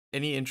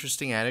Any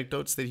interesting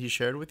anecdotes that he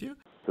shared with you?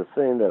 The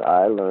thing that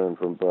I learned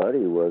from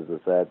Buddy was the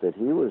fact that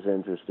he was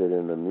interested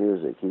in the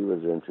music. He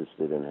was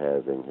interested in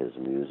having his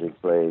music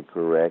played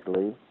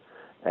correctly.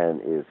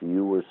 And if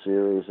you were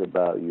serious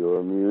about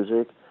your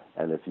music,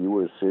 and if you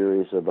were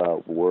serious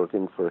about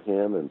working for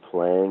him and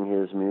playing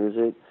his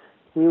music,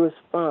 he was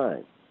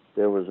fine.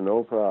 There was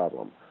no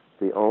problem.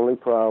 The only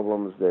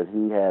problems that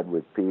he had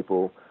with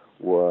people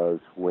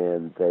was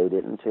when they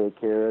didn't take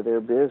care of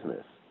their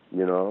business,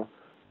 you know?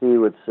 He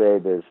would say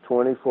there's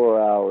 24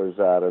 hours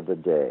out of the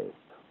day.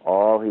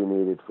 All he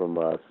needed from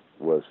us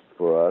was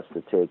for us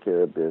to take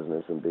care of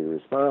business and be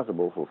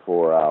responsible for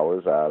 4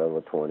 hours out of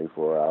a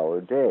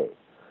 24-hour day.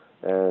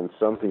 And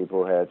some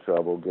people had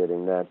trouble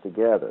getting that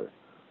together.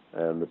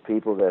 And the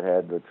people that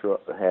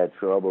had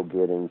trouble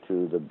getting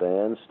to the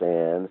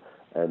bandstand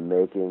and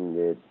making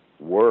it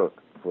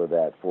work for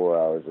that 4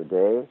 hours a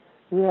day,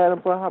 he had a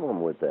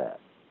problem with that.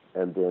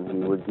 And then he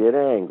would get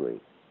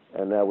angry,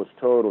 and that was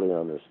totally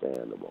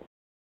understandable.